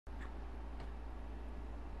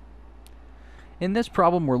In this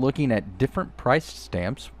problem, we're looking at different priced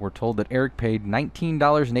stamps. We're told that Eric paid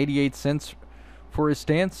 $19.88 for his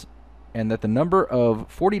stamps, and that the number of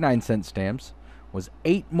 49-cent stamps was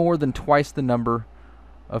 8 more than twice the number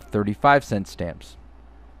of 35-cent stamps.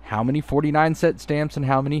 How many 49-cent stamps and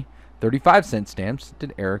how many 35-cent stamps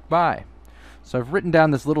did Eric buy? So I've written down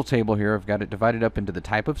this little table here. I've got it divided up into the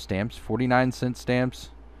type of stamps, 49-cent stamps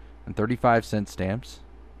and 35-cent stamps.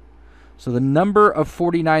 So the number of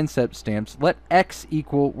 49-cent stamps, let X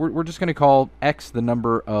equal, we're just going to call X the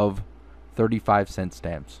number of 35-cent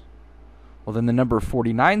stamps. Well, then the number of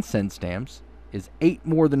 49-cent stamps is 8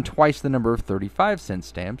 more than twice the number of 35-cent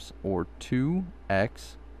stamps, or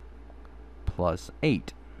 2X plus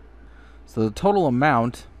 8. So the total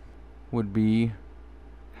amount would be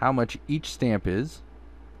how much each stamp is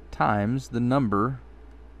times the number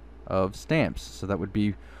of stamps. So that would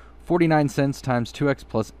be 49 cents times 2X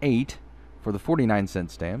plus 8 for the 49-cent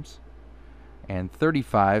stamps, and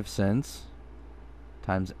 35 cents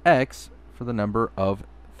times X for the number of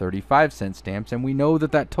 35-cent stamps. And we know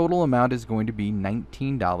that that total amount is going to be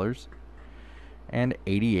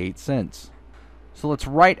 $19.88. So let's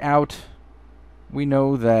write out, we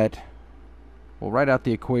know that, we'll write out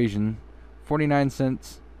the equation, 49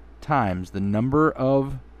 cents times the number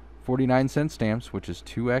of 49-cent stamps, which is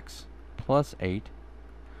 2X plus 8,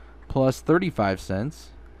 plus 35 cents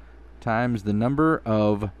times the number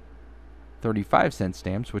of 35-cent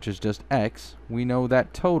stamps, which is just X. We know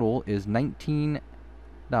that total is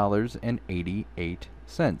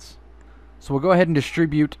 $19.88. So we'll go ahead and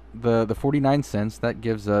distribute the 49 cents. That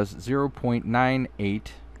gives us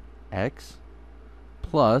 0.98X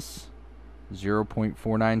plus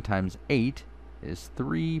 0.49 times 8 is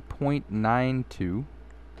 3.92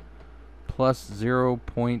 plus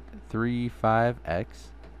 0.35X.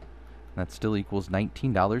 That still equals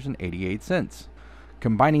 $19.88.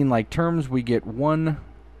 Combining like terms, we get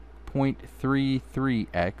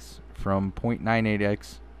 1.33x from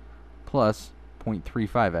 0.98x plus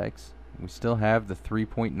 0.35x. We still have the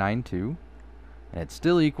 3.92, and it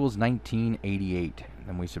still equals 1988.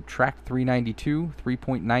 Then we subtract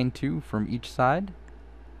 3.92 from each side.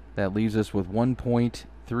 That leaves us with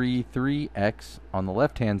 1.33x on the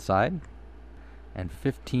left-hand side and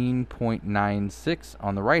 15.96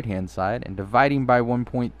 on the right-hand side, and dividing by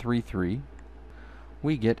 1.33,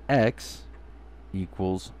 we get X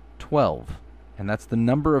equals 12, and that's the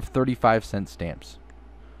number of 35-cent stamps.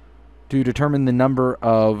 To determine the number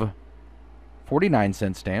of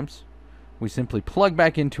 49-cent stamps, we simply plug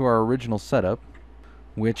back into our original setup,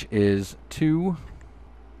 which is 2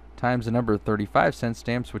 times the number of 35-cent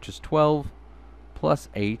stamps, which is 12, plus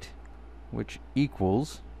 8, which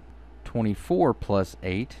equals 24 plus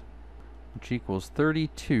 8, which equals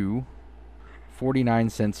 32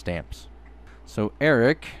 49-cent stamps. So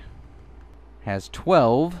Eric has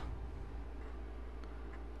 12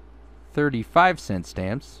 35-cent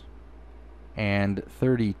stamps and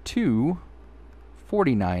 32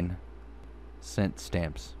 49-cent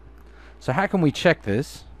stamps. So how can we check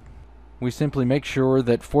this? We simply make sure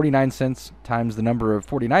that 49 cents times the number of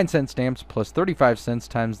 49-cent stamps plus 35 cents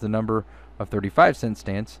times the number of 35-cent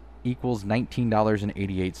stamps equals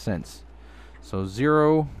 $19.88. So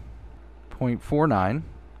 0.49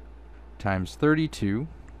 times 32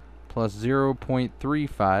 plus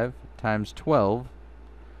 0.35 times 12,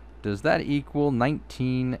 does that equal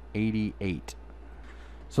 1988?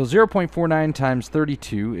 So 0.49 times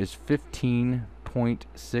 32 is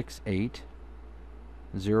 15.68.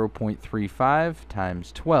 0.35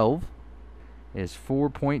 times 12 is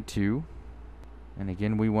 4.2. And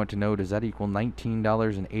again, we want to know, does that equal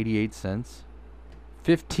 $19.88?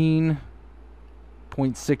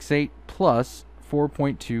 15.68 plus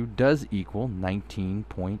 4.2 does equal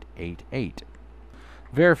 19.88.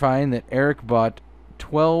 Verifying that Eric bought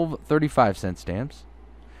 12 35-cent stamps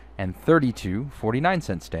and 32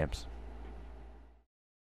 49-cent stamps.